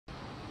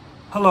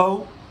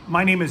Hello,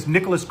 my name is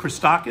Nicholas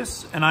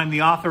Christakis, and I'm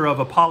the author of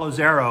Apollo's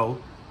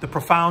Arrow, The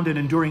Profound and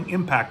Enduring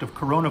Impact of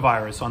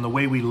Coronavirus on the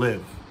Way We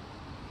Live.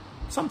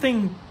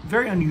 Something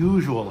very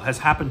unusual has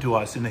happened to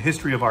us in the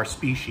history of our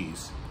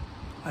species.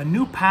 A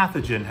new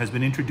pathogen has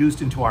been introduced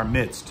into our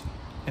midst,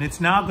 and it's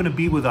now going to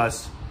be with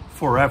us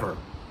forever.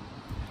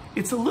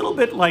 It's a little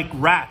bit like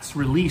rats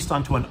released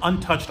onto an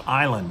untouched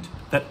island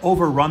that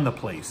overrun the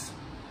place.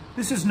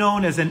 This is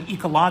known as an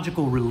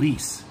ecological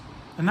release.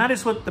 And that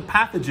is what the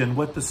pathogen,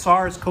 what the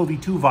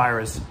SARS-CoV-2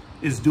 virus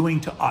is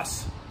doing to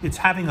us. It's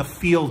having a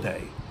field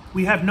day.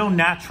 We have no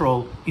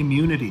natural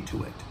immunity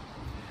to it.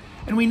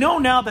 And we know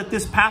now that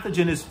this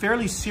pathogen is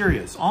fairly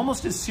serious,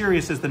 almost as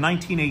serious as the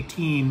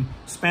 1918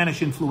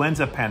 Spanish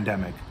influenza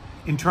pandemic,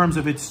 in terms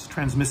of its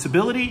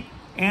transmissibility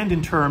and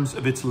in terms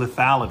of its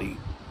lethality.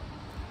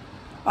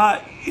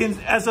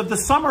 As of the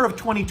summer of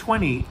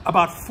 2020,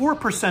 about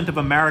 4% of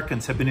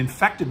Americans have been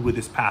infected with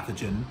this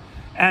pathogen.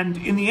 And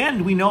in the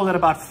end, we know that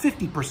about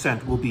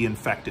 50% will be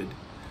infected.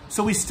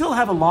 So we still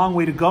have a long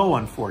way to go,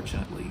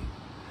 unfortunately.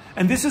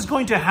 And this is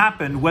going to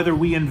happen whether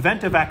we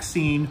invent a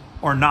vaccine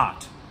or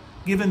not,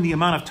 given the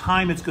amount of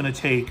time it's going to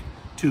take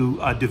to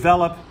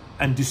develop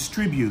and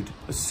distribute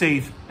a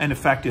safe and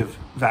effective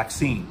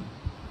vaccine.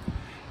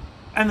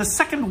 And the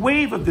second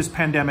wave of this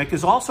pandemic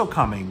is also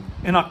coming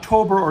in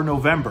October or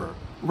November,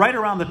 right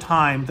around the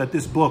time that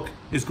this book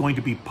is going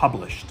to be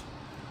published.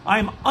 I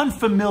am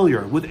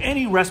unfamiliar with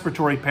any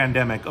respiratory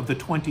pandemic of the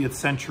 20th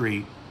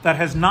century that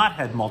has not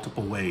had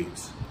multiple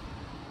waves.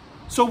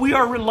 So we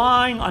are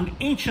relying on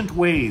ancient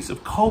ways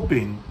of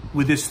coping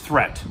with this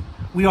threat.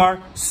 We are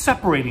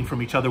separating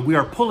from each other. We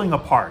are pulling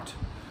apart.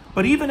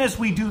 But even as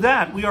we do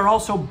that, we are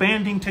also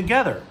banding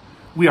together.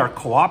 We are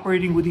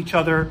cooperating with each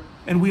other,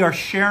 and we are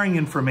sharing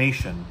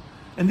information.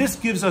 And this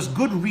gives us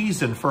good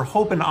reason for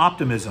hope and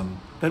optimism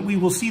that we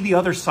will see the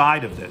other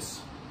side of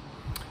this.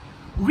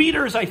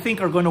 Readers, I think,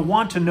 are going to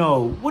want to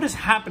know what is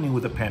happening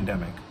with the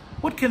pandemic.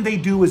 What can they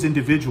do as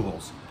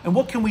individuals? And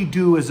what can we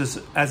do as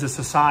a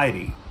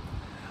society?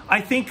 I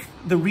think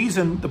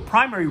the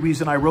primary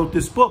reason I wrote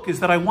this book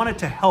is that I wanted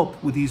to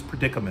help with these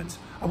predicaments.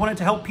 I wanted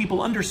to help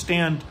people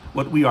understand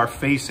what we are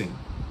facing.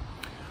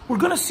 We're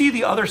going to see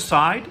the other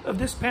side of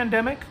this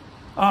pandemic.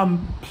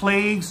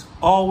 Plagues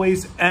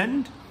always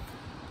end.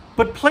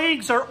 But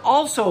plagues are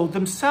also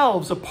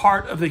themselves a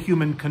part of the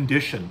human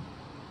condition.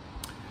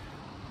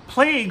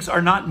 Plagues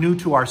are not new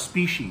to our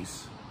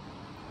species.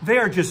 They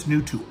are just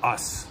new to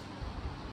us.